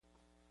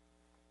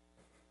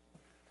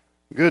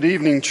Good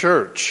evening,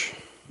 church.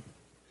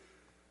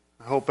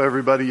 I hope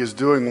everybody is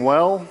doing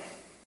well.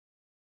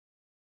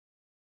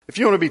 If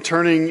you want to be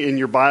turning in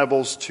your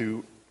Bibles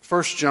to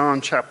 1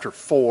 John chapter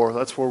 4,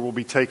 that's where we'll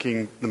be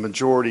taking the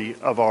majority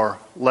of our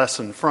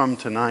lesson from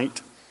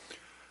tonight.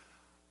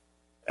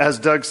 As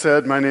Doug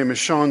said, my name is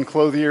Sean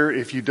Clothier.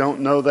 If you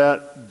don't know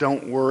that,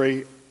 don't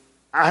worry.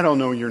 I don't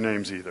know your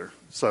names either,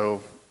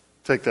 so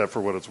take that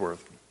for what it's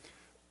worth.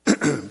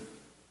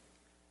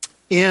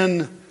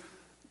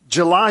 On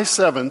July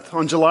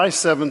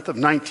 7th of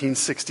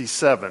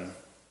 1967,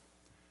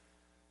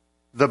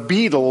 the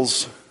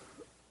Beatles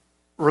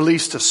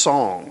released a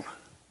song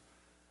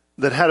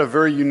that had a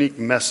very unique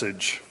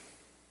message,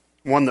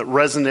 one that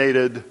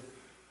resonated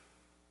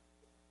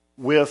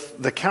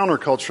with the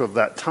counterculture of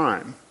that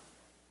time.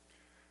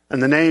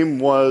 And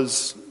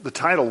the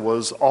title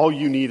was All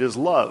You Need Is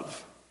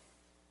Love.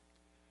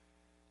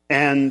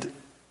 And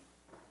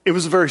it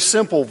was a very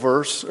simple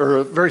verse, or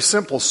a very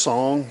simple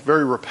song,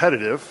 very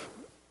repetitive.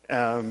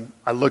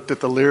 I looked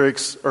at the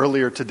lyrics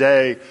earlier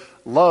today.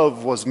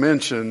 Love was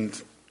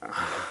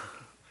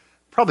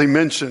probably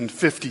mentioned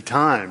 50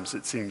 times,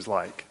 it seems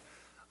like.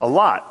 A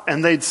lot.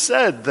 And they'd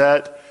said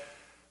that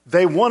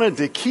they wanted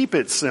to keep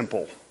it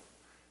simple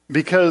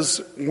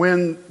because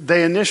when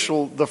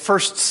the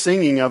first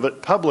singing of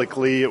it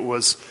publicly, it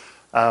was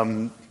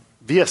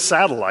via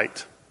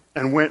satellite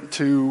and went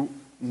to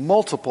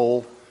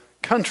multiple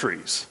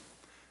countries.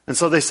 And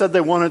so they said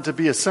they wanted to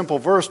be a simple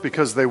verse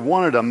because they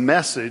wanted a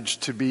message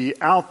to be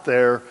out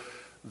there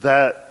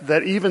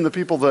that even the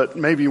people that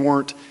maybe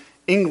weren't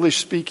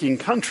English-speaking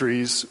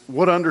countries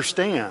would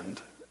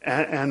understand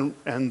and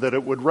that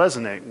it would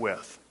resonate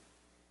with.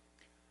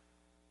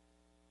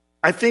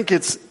 I think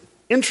it's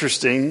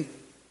interesting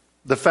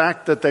the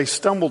fact that they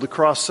stumbled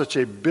across such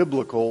a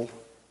biblical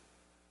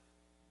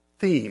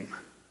theme,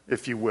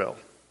 if you will.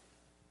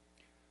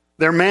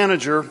 Their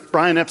manager,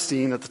 Brian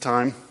Epstein at the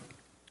time,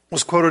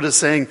 was quoted as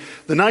saying,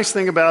 "The nice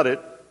thing about it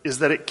is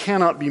that it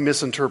cannot be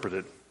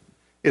misinterpreted.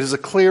 It is a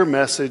clear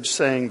message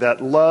saying that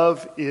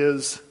love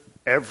is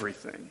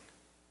everything."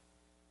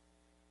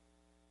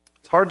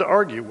 It's hard to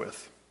argue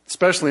with,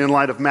 especially in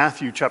light of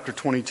Matthew chapter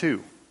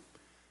 22.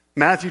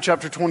 Matthew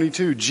chapter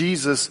 22,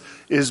 Jesus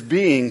is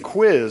being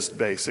quizzed,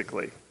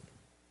 basically.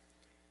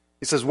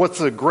 He says, "What's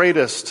the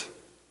greatest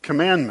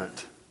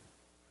commandment?"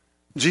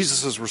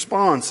 Jesus'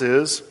 response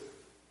is,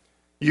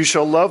 "You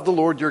shall love the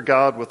Lord your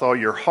God with all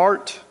your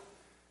heart,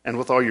 and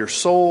with all your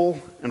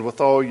soul, and with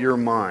all your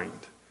mind.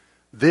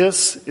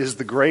 This is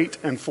the great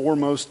and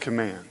foremost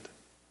command.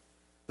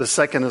 The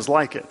second is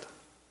like it.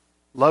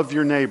 Love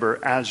your neighbor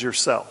as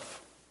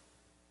yourself."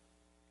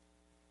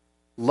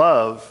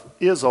 Love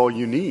is all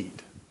you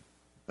need,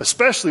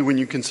 especially when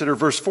you consider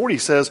verse 40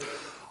 says,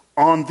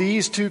 "On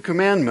these two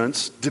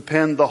commandments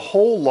depend the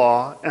whole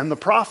law and the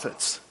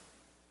prophets."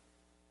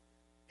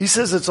 He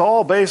says it's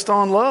all based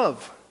on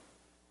love.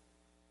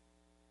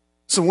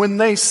 So when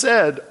they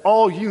said,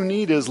 all you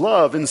need is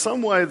love, in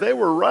some way they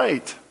were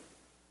right.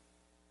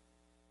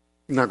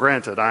 Now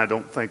granted, I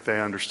don't think they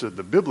understood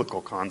the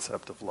biblical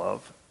concept of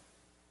love.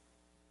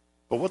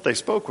 But what they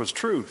spoke was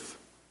truth.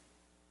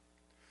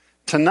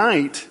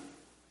 Tonight,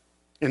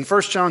 in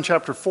 1 John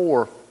chapter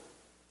 4,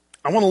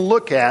 I want to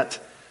look at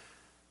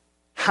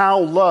how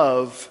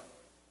love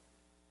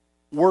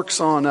works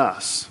on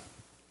us,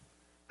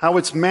 how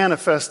it's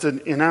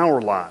manifested in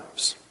our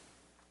lives.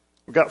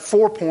 We've got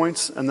 4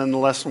 points, and then the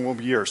lesson will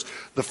be yours.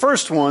 The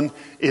first one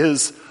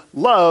is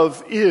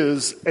love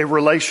is a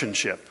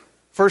relationship.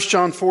 1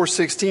 John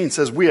 4:16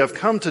 says, "We have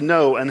come to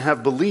know and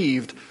have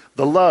believed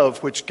the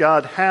love which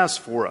God has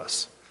for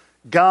us.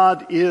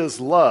 God is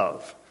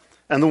love,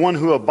 and the one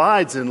who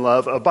abides in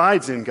love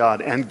abides in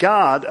God, and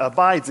God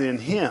abides in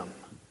him."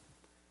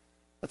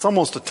 That's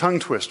almost a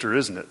tongue twister,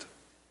 isn't it?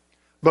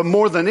 But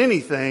more than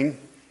anything,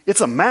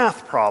 it's a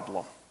math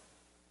problem.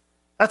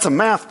 That's a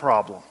math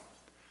problem.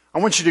 I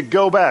want you to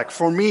go back.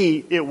 For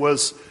me, it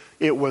was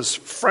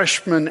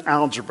freshman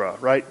algebra,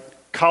 right?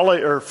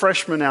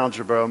 Freshman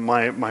algebra,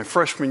 my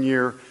freshman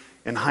year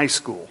in high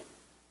school.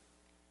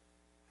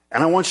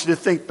 And I want you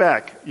to think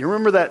back. You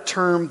remember that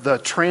term, the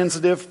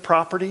transitive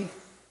property?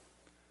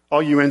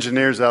 All you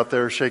engineers out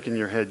there shaking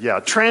your head. Yeah,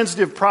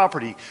 transitive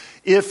property.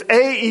 If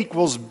A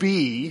equals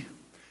B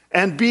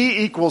and B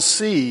equals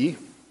C,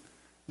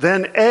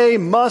 then A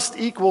must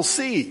equal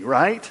C,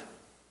 right?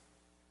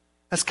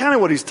 That's kind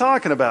of what he's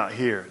talking about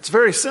here. It's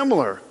very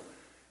similar.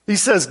 He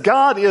says,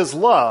 God is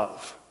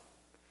love.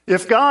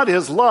 If God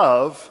is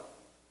love,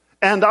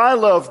 and I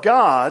love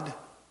God,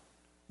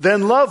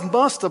 then love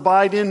must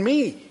abide in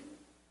me.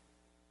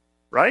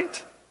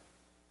 Right?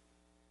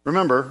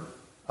 Remember,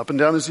 up and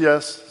down is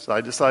yes,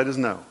 side to side is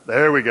no.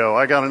 There we go.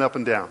 I got an up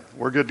and down.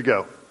 We're good to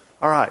go.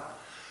 All right.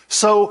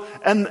 So,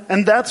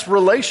 and that's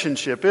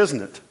relationship,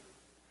 isn't it?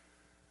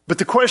 But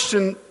the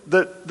question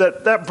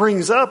that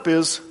brings up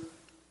is,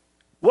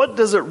 what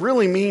does it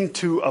really mean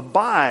to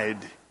abide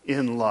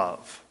in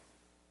love?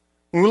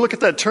 When we look at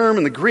that term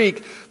in the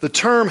Greek, the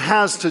term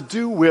has to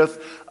do with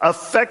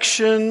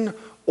affection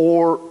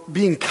or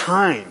being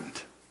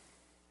kind.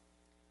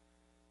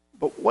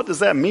 But what does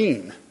that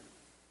mean?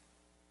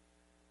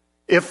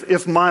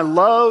 If my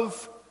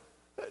love,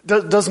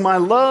 does my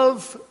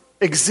love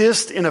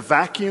exist in a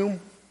vacuum?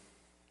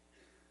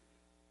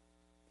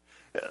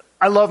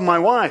 I love my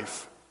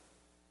wife.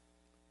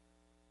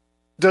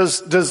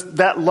 Does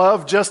that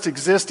love just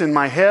exist in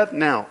my head?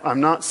 Now, I'm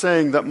not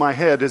saying that my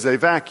head is a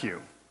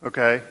vacuum,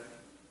 okay?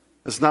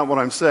 That's not what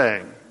I'm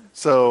saying.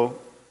 So,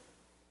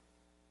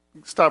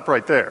 stop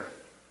right there.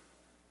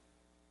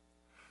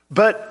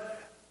 But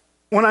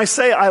when I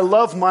say I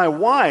love my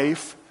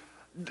wife,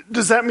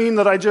 does that mean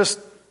that I just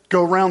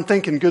go around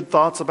thinking good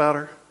thoughts about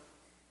her?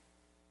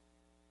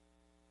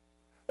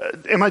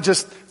 Am I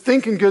just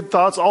thinking good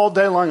thoughts all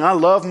day long? I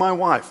love my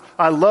wife.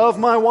 I love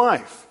my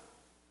wife.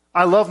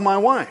 I love my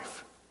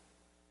wife.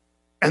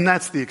 And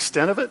that's the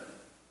extent of it?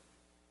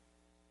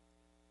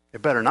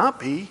 It better not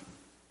be.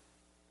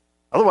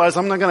 Otherwise,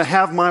 I'm not going to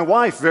have my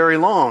wife very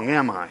long,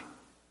 am I?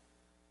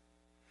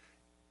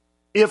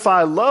 If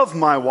I love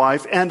my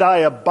wife and I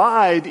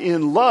abide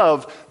in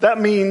love, that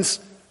means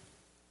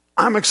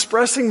I'm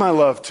expressing my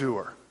love to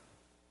her.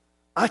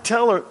 I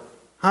tell her,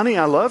 honey,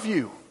 I love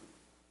you.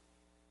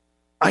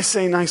 I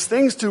say nice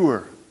things to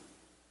her.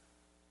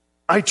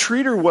 I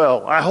treat her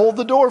well. I hold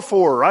the door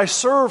for her. I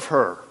serve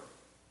her.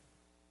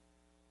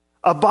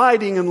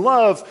 Abiding in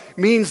love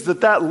means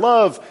that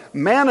love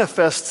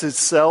manifests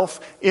itself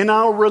in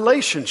our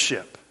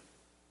relationship.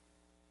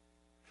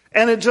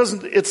 And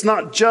it's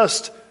not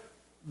just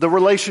the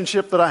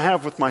relationship that I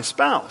have with my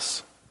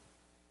spouse.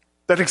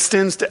 That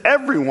extends to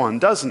everyone,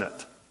 doesn't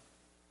it?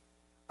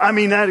 I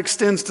mean, that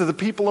extends to the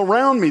people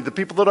around me, the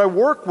people that I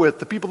work with,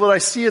 the people that I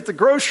see at the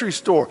grocery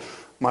store,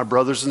 my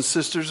brothers and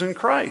sisters in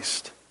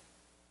Christ.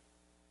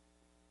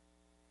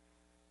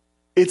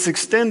 It's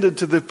extended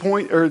to the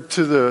point, or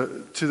to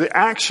the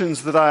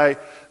actions that I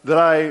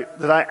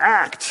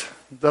act,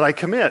 that I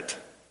commit,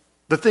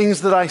 the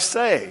things that I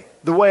say,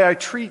 the way I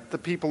treat the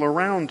people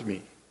around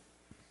me.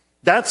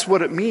 That's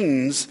what it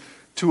means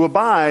to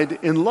abide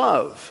in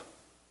love.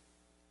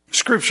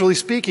 Scripturally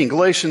speaking,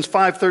 Galatians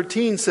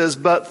 5:13 says,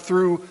 "But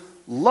through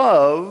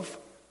love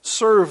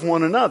serve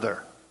one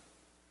another."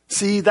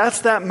 See,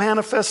 that's that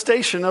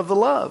manifestation of the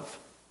love.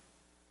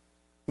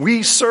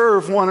 We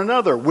serve one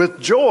another with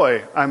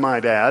joy, I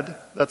might add.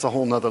 That's a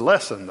whole nother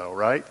lesson though,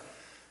 right?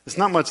 It's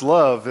not much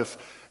love if,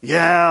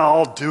 yeah,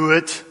 I'll do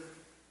it.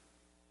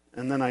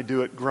 And then I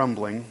do it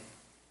grumbling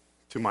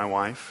to my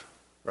wife,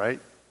 right?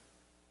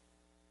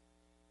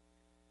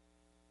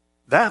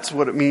 That's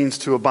what it means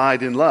to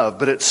abide in love.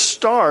 But it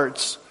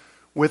starts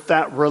with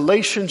that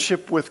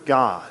relationship with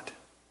God.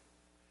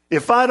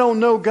 If I don't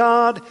know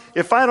God,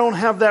 if I don't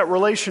have that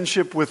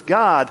relationship with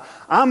God,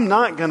 I'm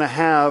not going to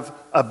have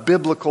a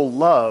biblical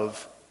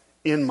love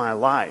in my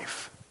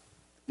life,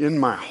 in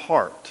my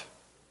heart.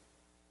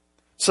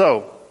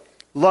 So,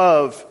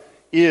 love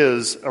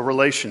is a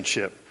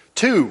relationship.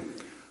 2,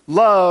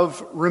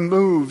 love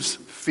removes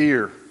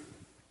fear.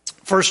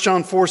 1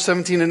 John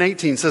 4:17 and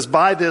 18 says,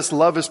 "By this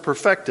love is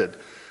perfected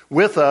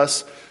with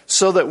us,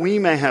 so that we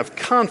may have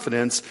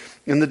confidence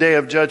in the day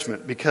of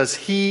judgment. Because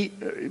he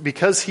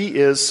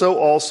is, so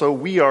also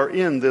we are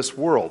in this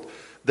world.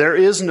 There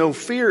is no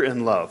fear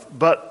in love,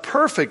 but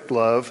perfect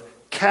love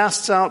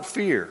casts out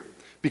fear,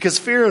 because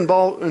fear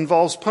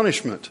involves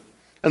punishment,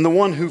 and the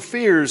one who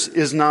fears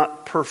is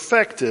not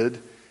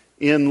perfected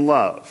in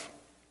love."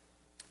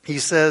 He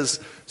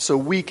says, so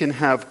we can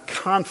have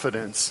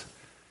confidence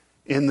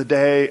in the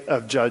day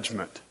of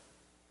judgment.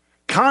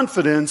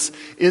 Confidence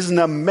is an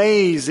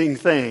amazing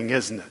thing,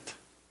 isn't it?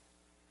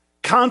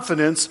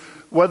 Confidence,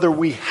 whether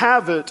we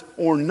have it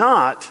or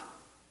not,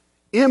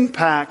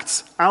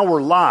 impacts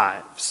our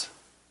lives.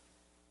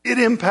 It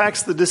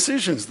impacts the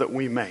decisions that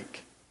we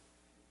make.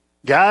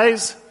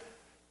 Guys,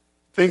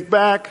 think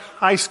back,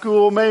 high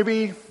school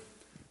maybe,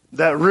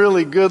 that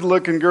really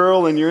good-looking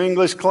girl in your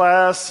English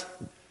class,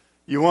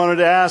 you wanted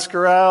to ask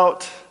her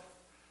out.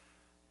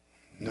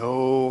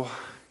 No,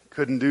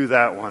 couldn't do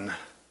that one.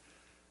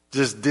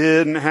 Just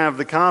didn't have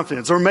the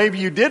confidence. Or maybe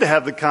you did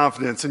have the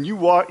confidence and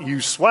you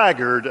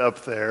swaggered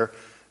up there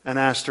and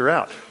asked her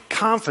out.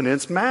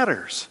 Confidence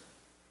matters.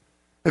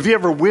 Have you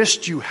ever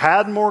wished you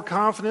had more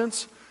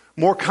confidence?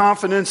 More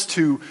confidence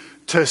to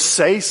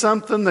say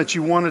something that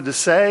you wanted to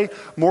say?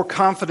 More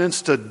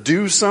confidence to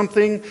do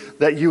something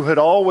that you had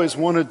always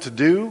wanted to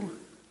do?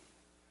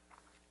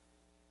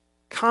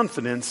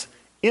 Confidence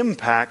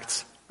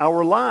impacts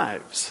our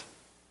lives.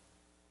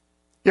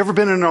 You ever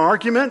been in an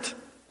argument?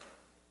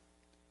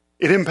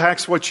 It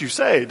impacts what you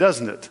say,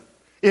 doesn't it?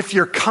 If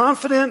you're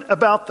confident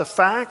about the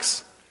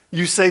facts,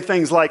 you say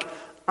things like,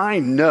 I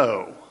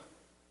know.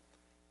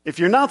 If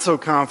you're not so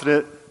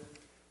confident,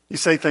 you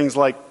say things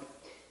like,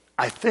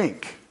 I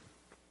think.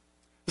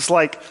 It's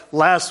like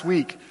last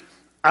week,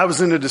 I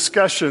was in a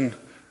discussion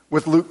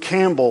with Luke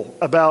Campbell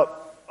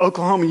about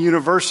Oklahoma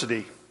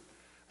University,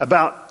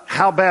 about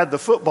how bad the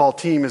football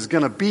team is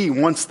going to be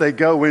once they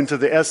go into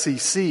the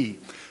SEC.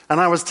 And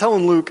I was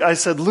telling Luke, I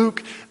said,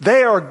 Luke,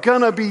 they are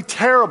going to be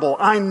terrible.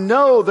 I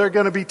know they're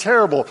going to be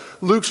terrible.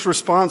 Luke's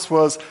response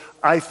was,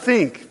 I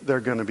think they're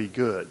going to be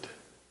good.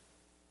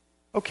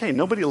 Okay,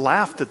 nobody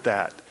laughed at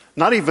that.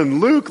 Not even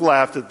Luke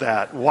laughed at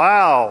that.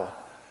 Wow.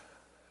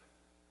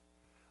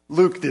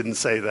 Luke didn't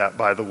say that,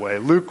 by the way.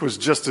 Luke was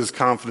just as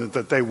confident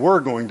that they were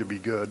going to be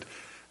good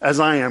as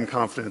I am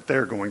confident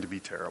they're going to be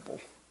terrible.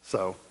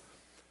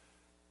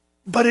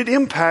 But it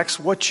impacts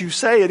what you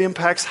say. It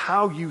impacts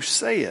how you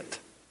say it.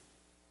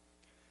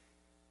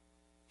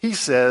 He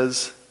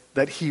says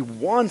that he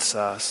wants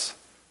us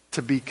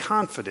to be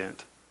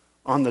confident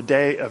on the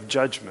day of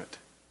judgment.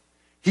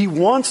 He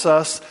wants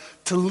us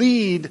to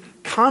lead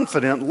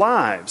confident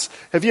lives.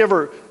 Have you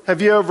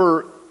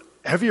ever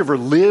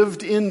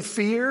lived in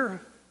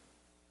fear?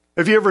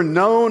 Have you ever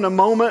known a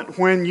moment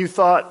when you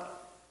thought,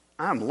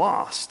 I'm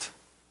lost?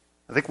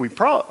 I think we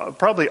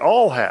probably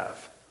all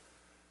have.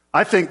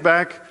 I think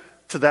back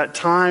to that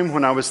time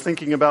when I was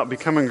thinking about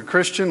becoming a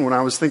Christian, when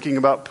I was thinking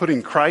about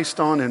putting Christ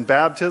on in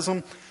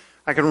baptism.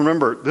 I can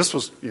remember, this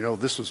was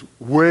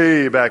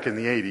way back in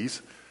the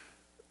 80s.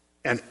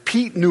 And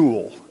Pete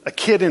Newell, a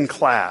kid in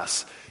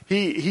class,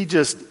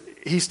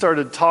 he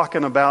started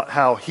talking about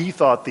how he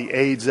thought the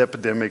AIDS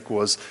epidemic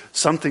was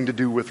something to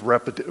do with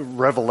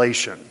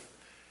Revelation.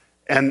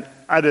 And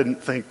I didn't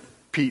think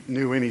Pete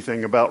knew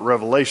anything about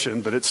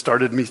Revelation, but it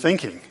started me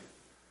thinking.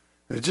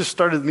 It just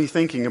started me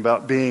thinking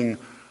about being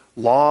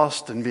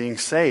lost and being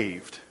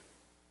saved.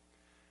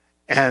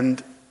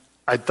 And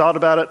I thought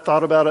about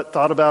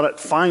it.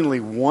 Finally,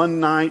 one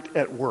night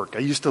at work, I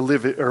used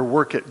to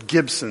work at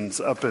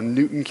Gibson's up in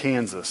Newton,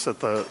 Kansas, at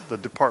the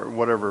department,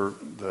 whatever,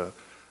 the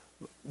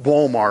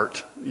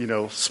Walmart,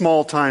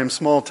 small town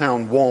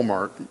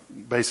Walmart,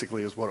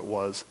 basically is what it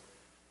was.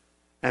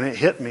 And it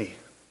hit me.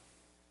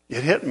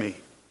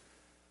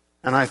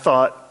 And I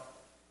thought,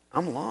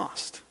 I'm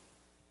lost.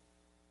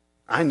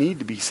 I need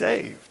to be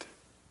saved.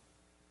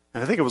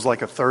 And I think it was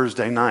like a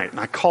Thursday night. And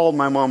I called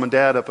my mom and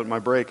dad up at my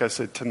break. I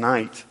said,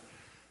 tonight,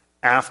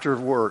 after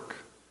work,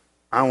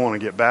 I want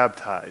to get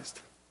baptized.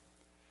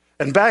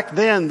 And back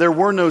then, there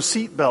were no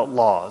seatbelt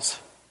laws.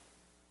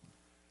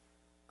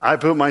 I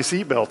put my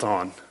seatbelt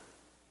on.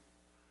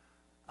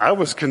 I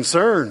was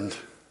concerned.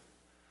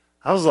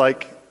 I was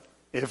like,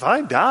 if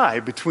I die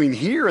between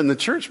here and the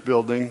church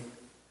building,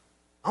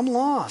 I'm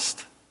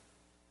lost.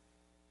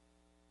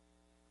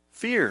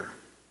 Fear.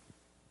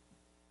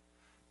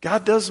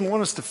 God doesn't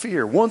want us to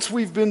fear. Once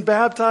we've been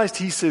baptized,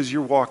 he says,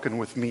 you're walking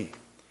with me.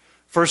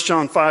 1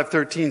 John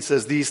 5:13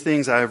 says, these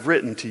things I have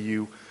written to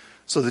you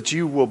so that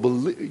you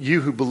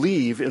who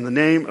believe in the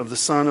name of the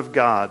Son of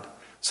God,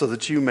 so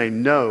that you may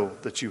know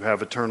that you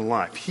have eternal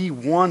life. He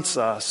wants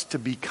us to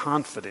be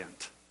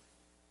confident.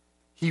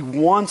 He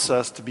wants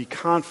us to be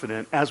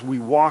confident as we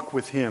walk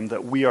with him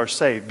that we are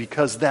saved,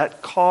 because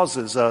that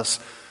causes us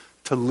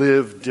to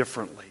live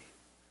differently.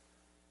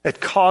 It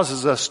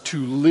causes us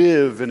to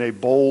live in a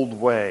bold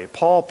way.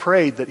 Paul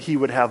prayed that he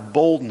would have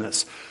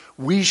boldness.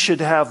 We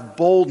should have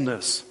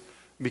boldness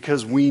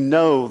because we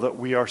know that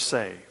we are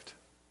saved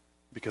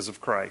because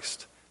of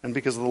Christ and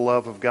because of the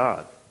love of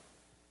God.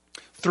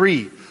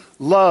 3,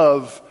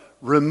 love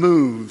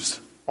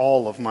removes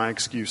all of my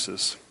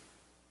excuses.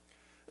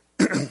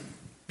 When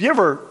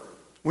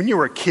you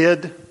were a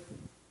kid, did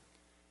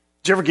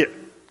you ever get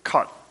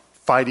caught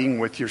fighting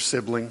with your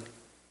sibling?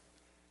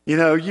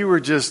 You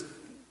were just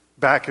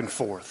back and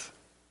forth.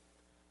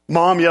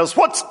 Mom yells,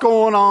 what's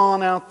going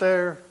on out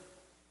there?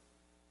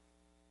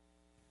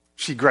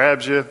 She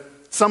grabs you.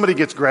 Somebody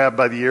gets grabbed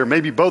by the ear.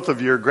 Maybe both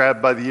of you are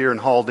grabbed by the ear and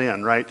hauled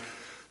in, right?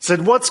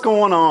 Said, what's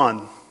going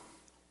on?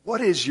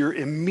 What is your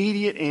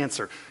immediate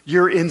answer?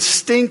 Your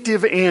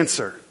instinctive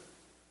answer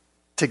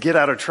to get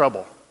out of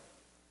trouble?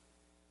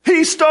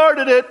 He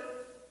started it.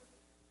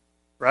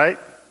 Right?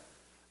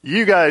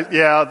 You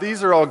guys,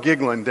 these are all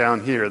giggling down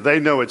here. They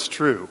know it's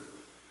true.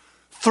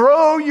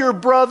 Throw your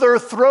brother,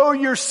 throw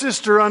your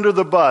sister under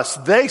the bus.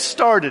 They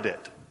started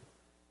it.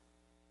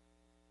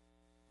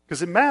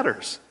 Because it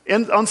matters.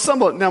 And on some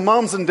level, now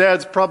moms and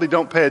dads probably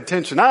don't pay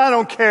attention. I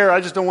don't care, I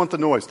just don't want the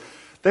noise.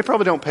 They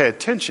probably don't pay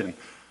attention.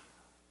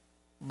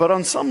 But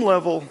on some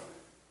level,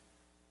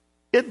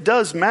 it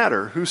does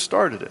matter who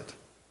started it.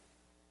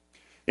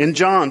 In 1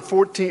 John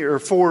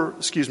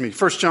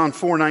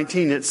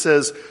 4:19, it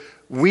says,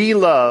 we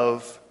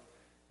love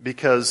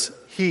because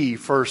he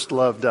first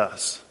loved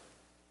us.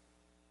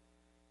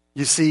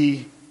 You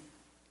see,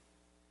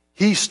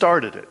 he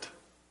started it.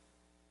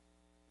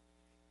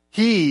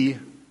 He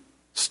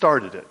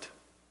started it.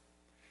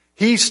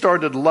 He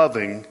started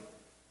loving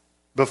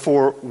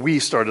before we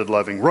started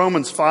loving.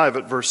 Romans 5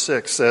 at verse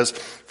 6 says,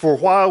 for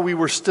while we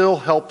were still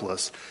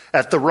helpless,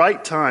 at the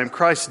right time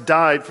Christ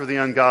died for the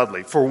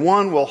ungodly. For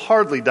one will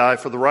hardly die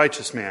for the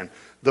righteous man,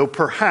 though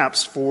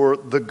perhaps for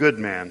the good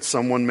man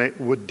someone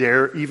would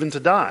dare even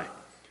to die.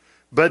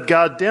 But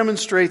God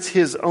demonstrates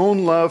his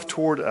own love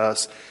toward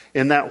us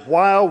in that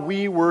while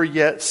we were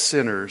yet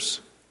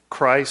sinners,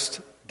 Christ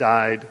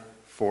died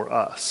for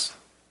us.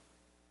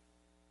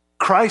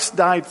 Christ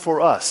died for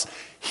us.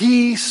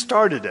 He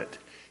started it.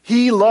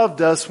 He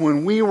loved us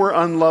when we were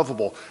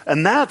unlovable.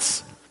 And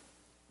that's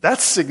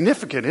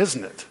significant,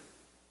 isn't it?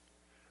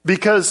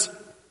 Because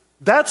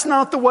that's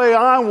not the way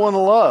I want to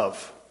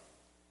love.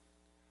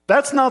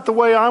 That's not the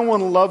way I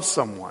want to love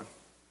someone.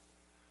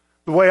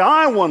 The way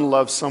I want to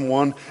love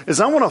someone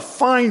is I want to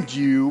find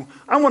you,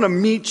 I want to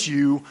meet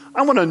you,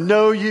 I want to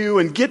know you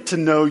and get to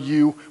know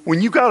you when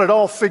you got it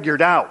all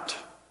figured out.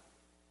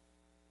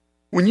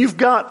 When you've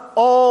got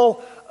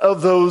all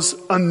of those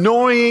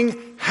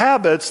annoying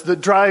habits that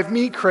drive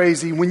me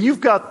crazy, when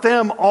you've got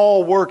them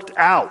all worked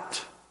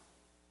out.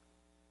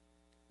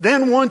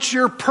 Then once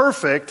you're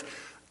perfect,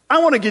 I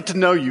want to get to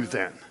know you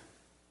then.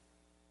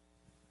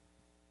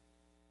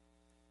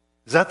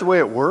 Is that the way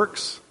it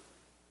works?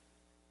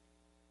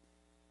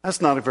 That's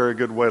not a very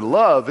good way to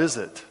love, is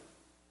it?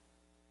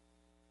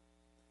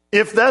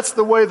 If that's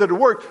the way that it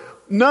worked,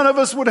 none of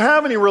us would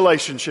have any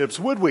relationships,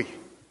 would we?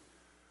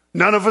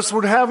 None of us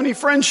would have any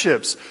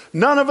friendships.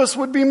 None of us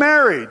would be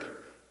married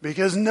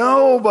because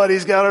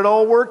nobody's got it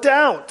all worked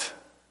out.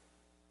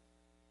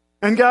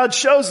 And God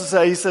shows us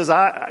that. He says,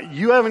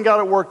 you haven't got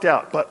it worked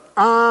out, but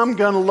I'm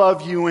going to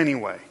love you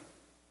anyway.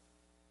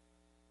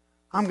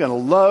 I'm going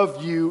to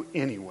love you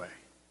anyway.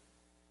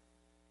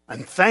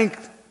 And thank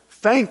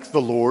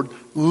the Lord,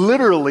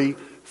 literally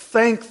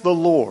thank the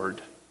Lord.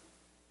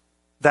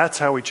 That's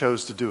how he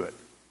chose to do it.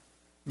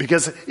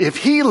 Because if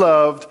he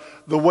loved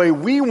the way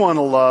we want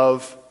to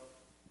love,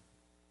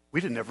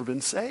 we'd have never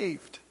been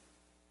saved.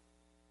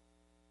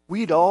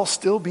 We'd all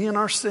still be in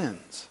our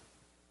sins.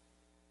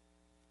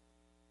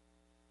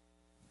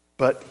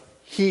 But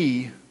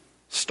he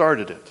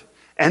started it.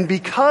 And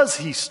because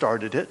he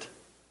started it,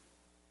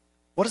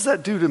 what does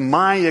that do to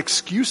my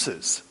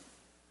excuses?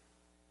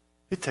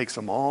 It takes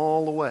them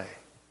all away.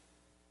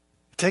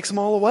 It takes them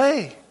all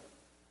away.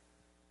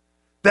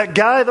 That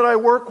guy that I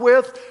work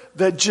with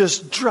that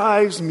just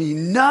drives me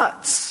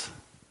nuts.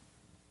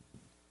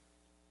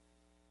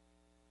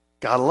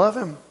 Gotta love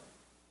him.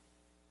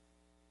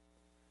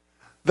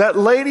 That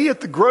lady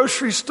at the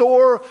grocery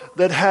store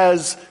that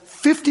has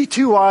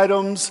 52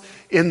 items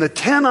in the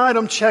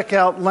 10-item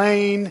checkout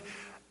lane,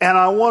 and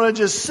I want to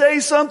just say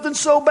something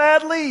so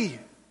badly.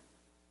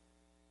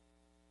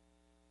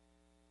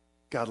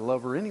 Gotta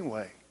love her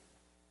anyway.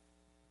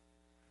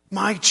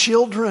 My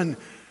children,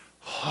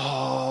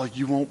 oh,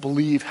 you won't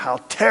believe how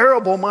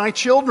terrible my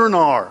children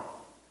are.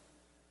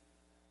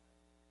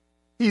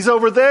 He's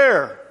over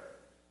there.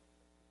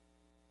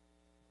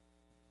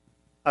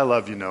 I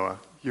love you, Noah.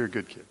 You're a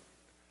good kid.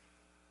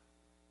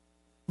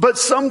 But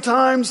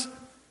sometimes,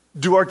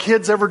 do our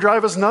kids ever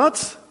drive us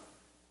nuts?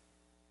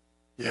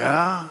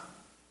 Yeah.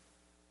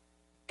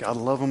 Gotta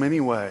love them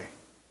anyway.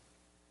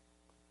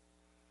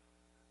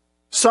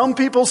 Some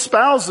people's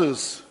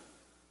spouses.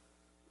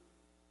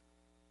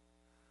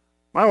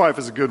 My wife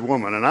is a good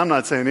woman, and I'm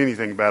not saying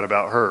anything bad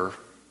about her.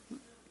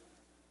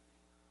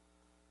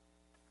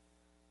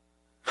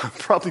 I'm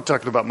probably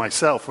talking about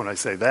myself when I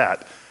say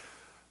that.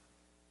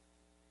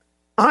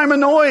 I'm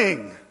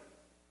annoying.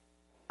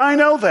 I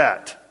know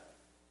that.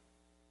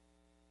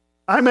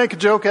 I make a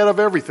joke out of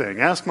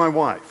everything. Ask my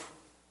wife.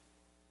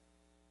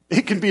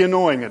 It can be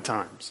annoying at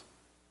times.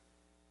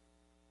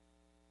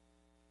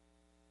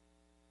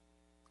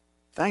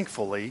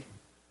 Thankfully,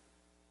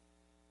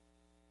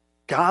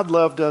 God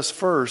loved us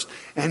first,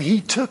 and he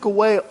took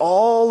away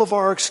all of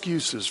our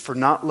excuses for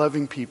not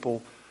loving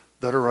people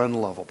that are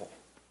unlovable.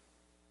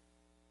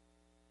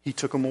 He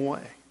took them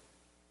away.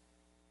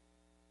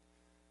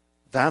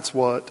 That's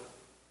what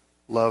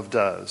love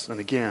does. And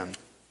again,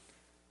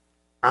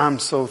 I'm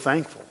so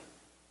thankful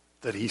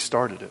that he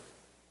started it.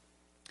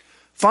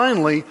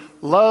 Finally,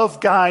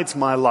 love guides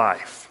my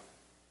life.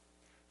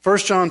 1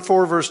 John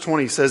 4 verse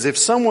 20 says, if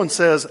someone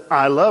says,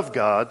 I love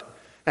God,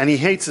 and he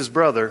hates his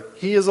brother,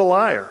 he is a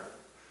liar.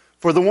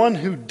 For the one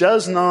who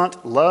does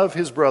not love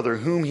his brother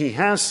whom he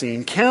has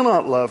seen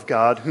cannot love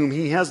God whom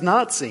he has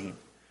not seen.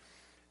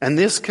 And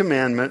this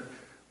commandment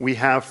we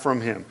have from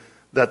him,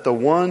 that the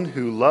one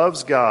who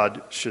loves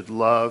God should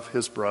love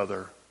his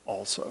brother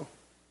also.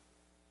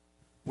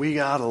 We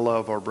got to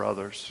love our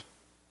brothers.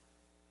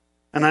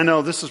 And I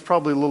know this is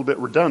probably a little bit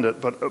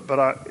redundant, but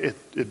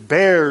it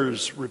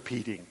bears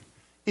repeating.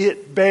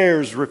 It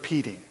bears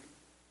repeating.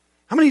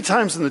 How many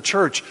times in the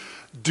church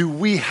do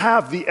we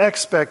have the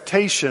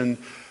expectation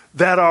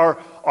that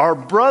our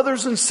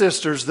brothers and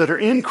sisters that are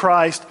in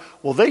Christ,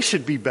 well, they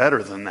should be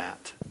better than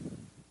that?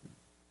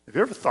 Have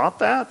you ever thought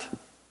that?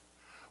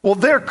 Well,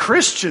 they're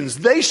Christians.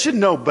 They should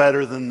know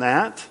better than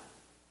that.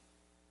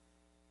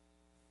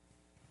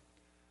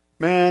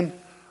 Man,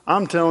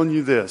 I'm telling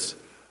you this.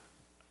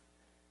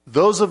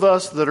 Those of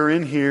us that are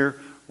in here,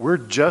 we're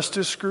just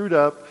as screwed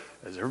up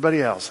as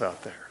everybody else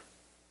out there.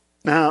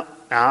 Now,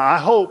 I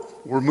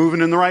hope we're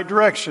moving in the right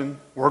direction.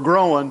 We're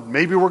growing.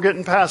 Maybe we're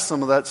getting past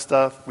some of that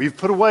stuff. We've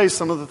put away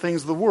some of the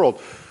things of the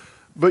world.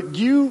 But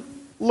you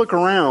look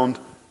around,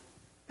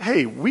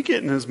 hey, we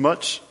getting as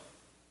much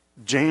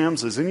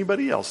jams as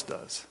anybody else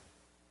does.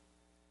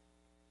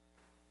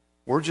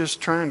 We're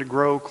just trying to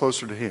grow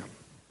closer to him.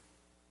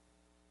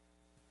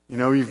 You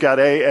know, you've got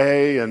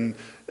AA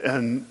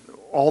and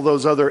all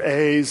those other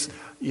A's.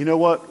 You know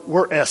what?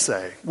 We're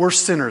SA. We're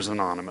Sinners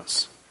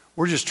Anonymous.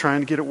 We're just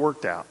trying to get it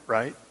worked out,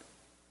 right?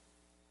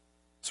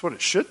 That's what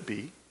it should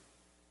be.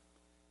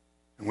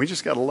 And we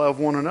just got to love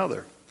one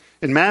another.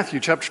 In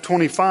Matthew chapter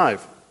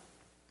 25,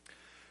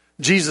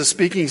 Jesus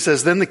speaking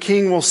says, "Then the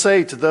king will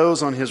say to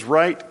those on his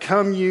right,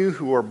 'Come you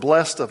who are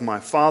blessed of my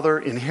Father,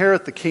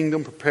 inherit the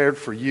kingdom prepared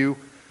for you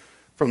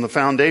from the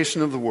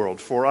foundation of the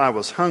world. For I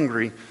was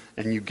hungry,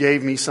 and you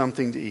gave me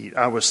something to eat.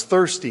 I was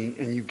thirsty,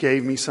 and you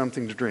gave me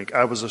something to drink.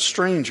 I was a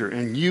stranger,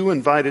 and you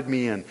invited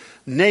me in.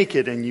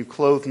 Naked, and you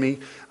clothed me.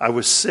 I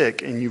was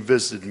sick, and you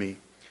visited me.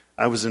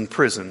 I was in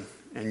prison,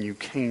 and you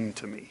came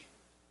to me.'"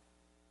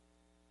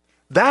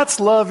 That's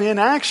love in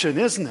action,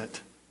 isn't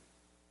it?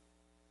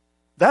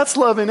 That's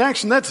love in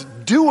action. That's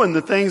doing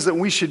the things that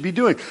we should be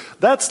doing.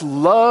 That's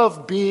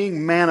love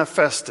being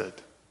manifested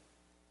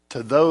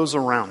to those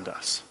around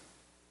us.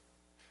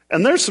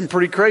 And there's some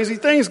pretty crazy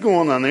things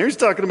going on there. He's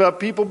talking about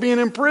people being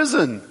in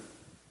prison.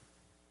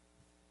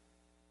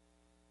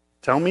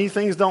 Tell me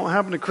things don't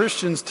happen to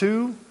Christians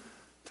too.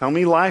 Tell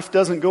me life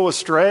doesn't go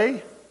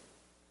astray.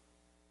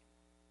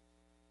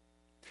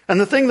 And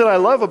the thing that I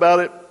love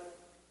about it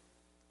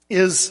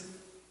is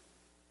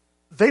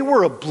they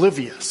were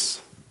oblivious.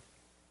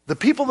 The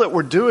people that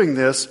were doing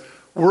this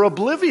were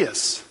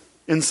oblivious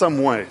in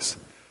some ways.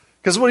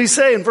 Because what he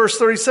say in verse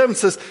 37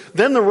 says,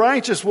 "Then the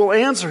righteous will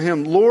answer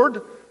him,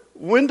 'Lord,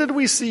 when did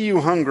we see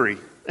you hungry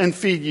and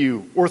feed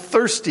you, or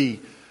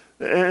thirsty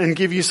and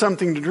give you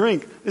something to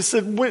drink?'" They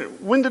said,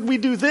 when did we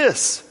do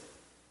this?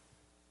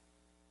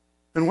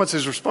 And what's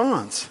his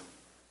response?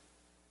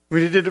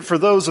 "We did it for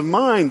those of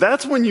mine.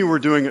 That's when you were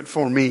doing it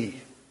for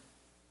me."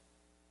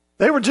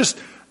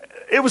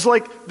 It was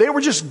like they were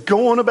just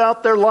going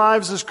about their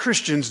lives as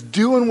Christians,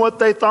 doing what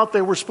they thought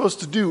they were supposed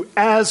to do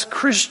as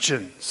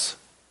Christians.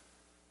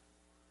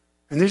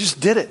 And they just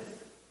did it.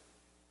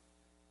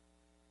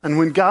 And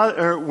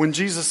when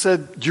Jesus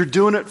said, "You're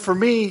doing it for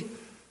me,"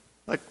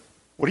 like,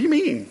 what do you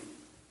mean?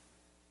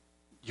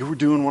 You were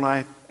doing what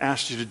I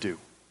asked you to do.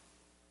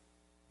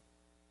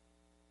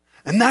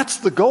 And that's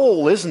the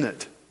goal, isn't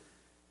it?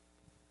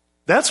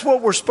 That's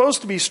what we're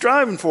supposed to be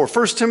striving for.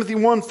 1 Timothy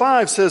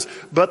 1:5 says,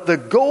 "But the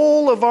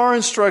goal of our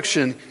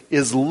instruction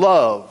is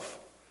love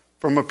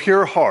from a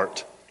pure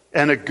heart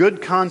and a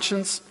good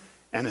conscience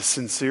and a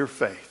sincere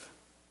faith."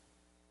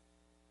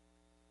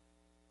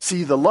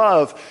 See, the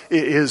love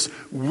is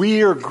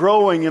we are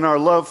growing in our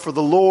love for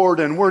the Lord,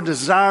 and we're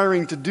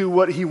desiring to do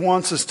what He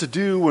wants us to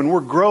do, and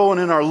we're growing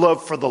in our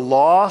love for the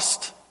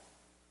lost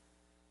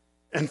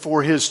and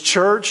for His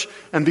church.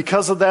 And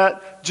because of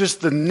that,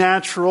 just the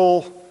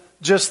natural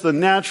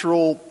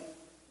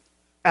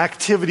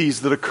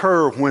activities that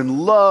occur when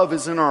love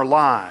is in our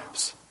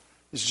lives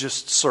is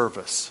just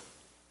service,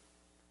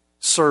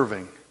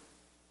 serving.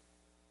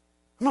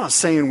 I'm not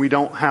saying we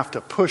don't have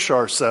to push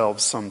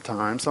ourselves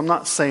sometimes. I'm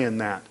not saying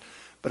that.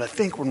 But I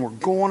think when we're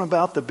going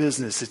about the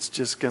business, it's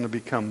just going to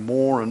become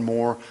more and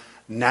more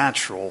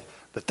natural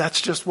that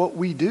that's just what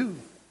we do.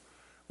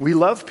 We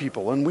love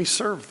people and we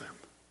serve them.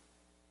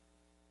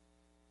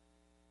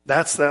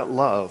 That's that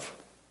love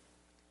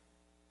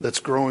that's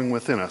growing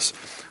within us.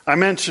 I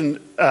mentioned,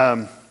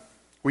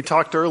 we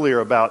talked earlier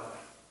about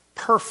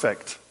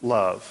perfect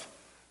love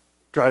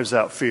drives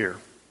out fear.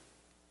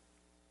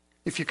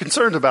 If you're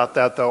concerned about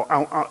that,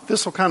 though,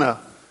 this will kind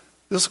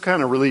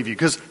of relieve you.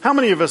 Because how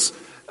many of us?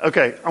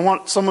 Okay, I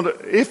want someone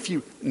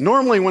to.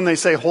 Normally when they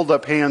say hold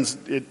up hands,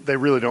 they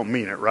really don't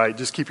mean it, right?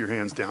 Just keep your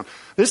hands down.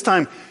 This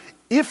time,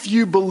 if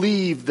you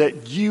believe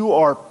that you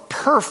are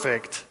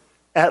perfect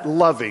at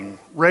loving,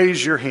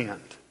 raise your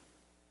hand.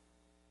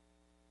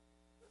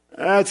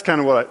 That's kind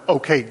of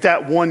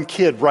that one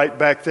kid right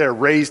back there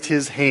raised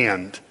his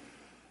hand.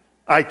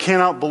 I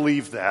cannot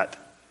believe that.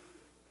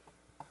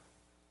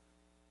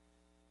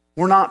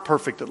 We're not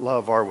perfect at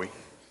love, are we?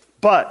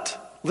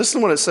 But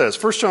listen to what it says.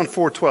 1 John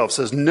 4:12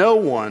 says, no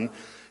one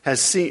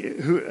has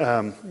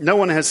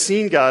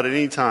seen God at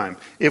any time.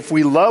 If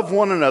we love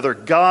one another,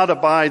 God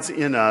abides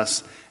in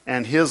us,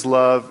 and His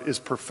love is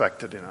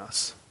perfected in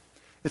us.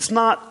 It's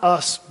not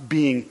us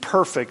being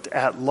perfect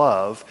at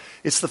love.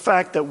 It's the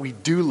fact that we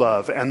do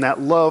love, and that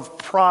love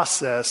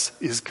process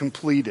is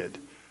completed.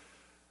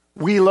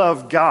 We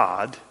love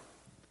God.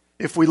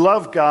 If we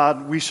love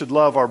God, we should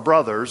love our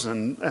brothers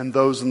and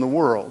those in the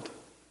world.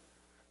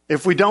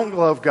 If we don't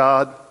love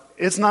God,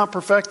 it's not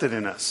perfected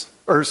in us.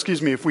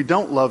 If we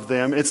don't love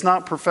them, it's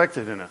not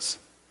perfected in us.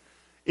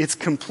 It's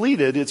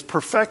completed, it's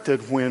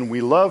perfected when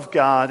we love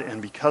God, and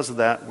because of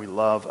that, we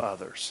love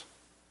others.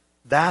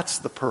 That's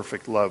the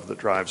perfect love that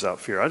drives out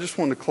fear. I just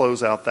wanted to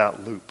close out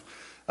that loop.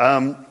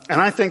 And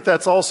I think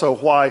that's also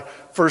why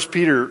 1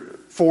 Peter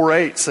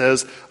 4:8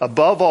 says,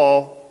 above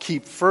all,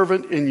 keep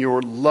fervent in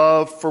your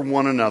love for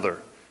one another,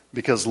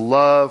 because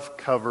love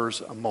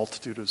covers a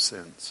multitude of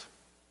sins.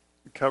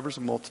 It covers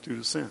a multitude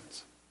of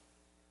sins.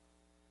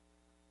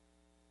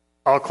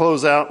 I'll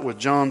close out with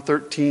John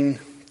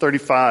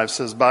 13:35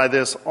 says, by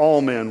this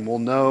all men will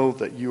know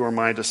that you are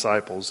my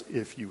disciples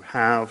if you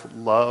have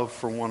love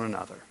for one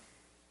another.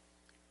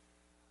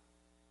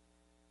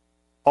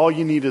 All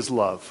you need is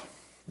love.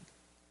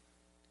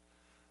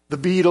 The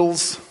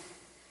Beatles,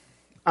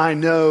 I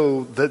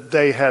know that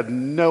they had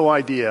no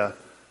idea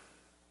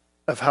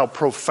of how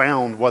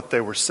profound what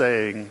they were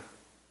saying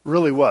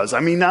really was.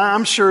 I mean,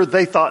 I'm sure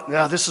they thought,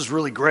 "Yeah, this is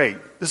really great.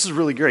 This is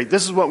really great.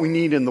 This is what we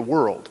need in the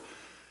world."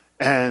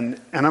 And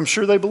I'm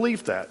sure they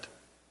believed that.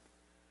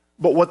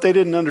 But what they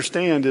didn't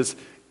understand is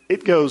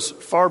it goes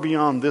far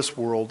beyond this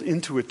world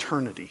into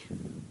eternity.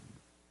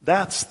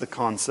 That's the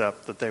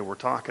concept that they were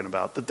talking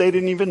about, that they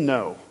didn't even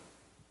know.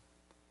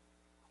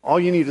 All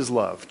you need is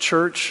love.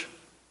 Church,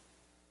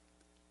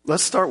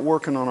 let's start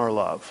working on our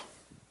love.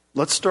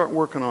 Let's start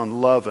working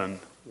on loving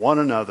one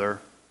another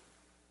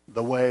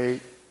the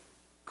way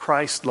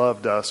Christ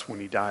loved us when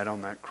he died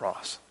on that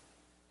cross.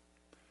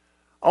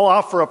 I'll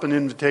offer up an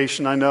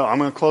invitation. I know I'm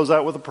going to close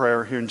out with a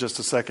prayer here in just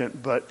a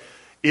second, but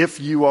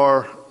if you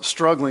are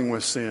struggling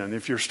with sin,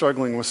 if you're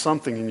struggling with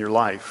something in your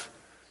life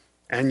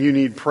and you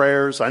need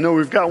prayers, I know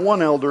we've got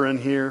one elder in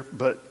here,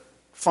 but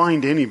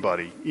find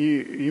anybody.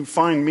 You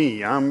find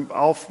me.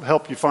 I'll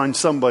help you find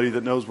somebody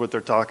that knows what they're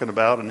talking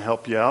about and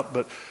help you out,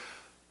 but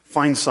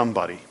find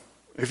somebody.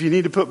 If you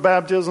need to put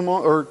baptism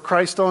on, or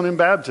Christ on in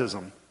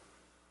baptism,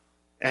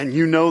 and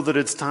you know that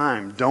it's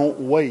time, don't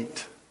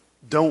wait.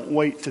 Don't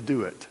wait to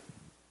do it.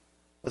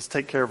 Let's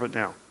take care of it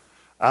now.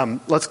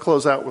 Let's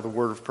close out with a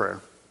word of prayer.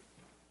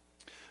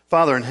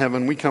 Father in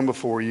heaven, we come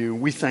before you.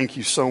 We thank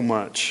you so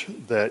much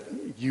that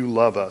you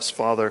love us.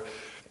 Father,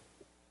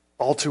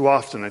 all too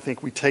often I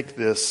think we take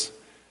this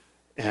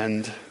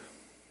and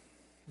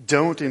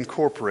don't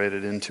incorporate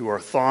it into our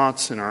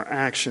thoughts and our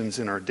actions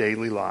in our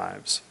daily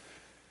lives.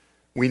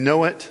 We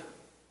know it,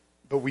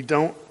 but we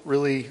don't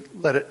really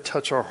let it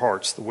touch our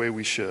hearts the way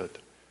we should.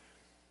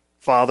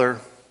 Father,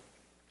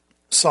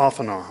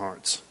 soften our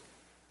hearts.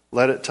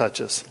 Let it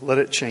touch us. Let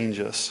it change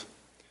us.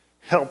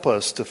 Help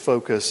us to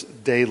focus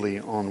daily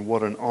on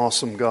what an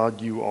awesome God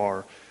you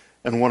are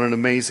and what an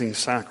amazing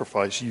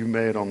sacrifice you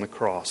made on the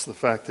cross. The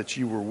fact that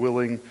you were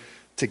willing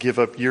to give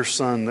up your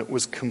son that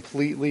was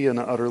completely and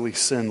utterly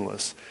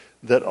sinless,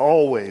 that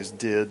always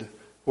did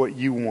what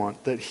you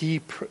want, that he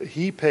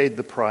paid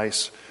the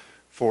price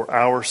for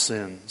our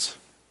sins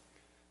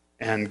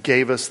and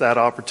gave us that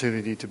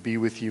opportunity to be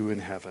with you in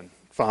heaven.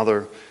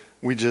 Father,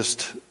 we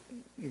just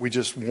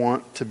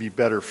want to be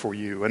better for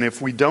you. And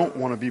if we don't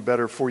want to be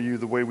better for you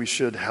the way we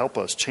should, help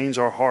us. Change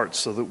our hearts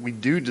so that we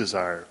do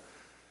desire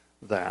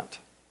that.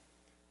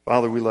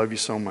 Father, we love you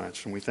so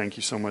much, and we thank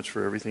you so much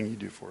for everything you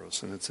do for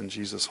us. And it's in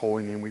Jesus'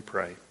 holy name we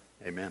pray.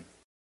 Amen.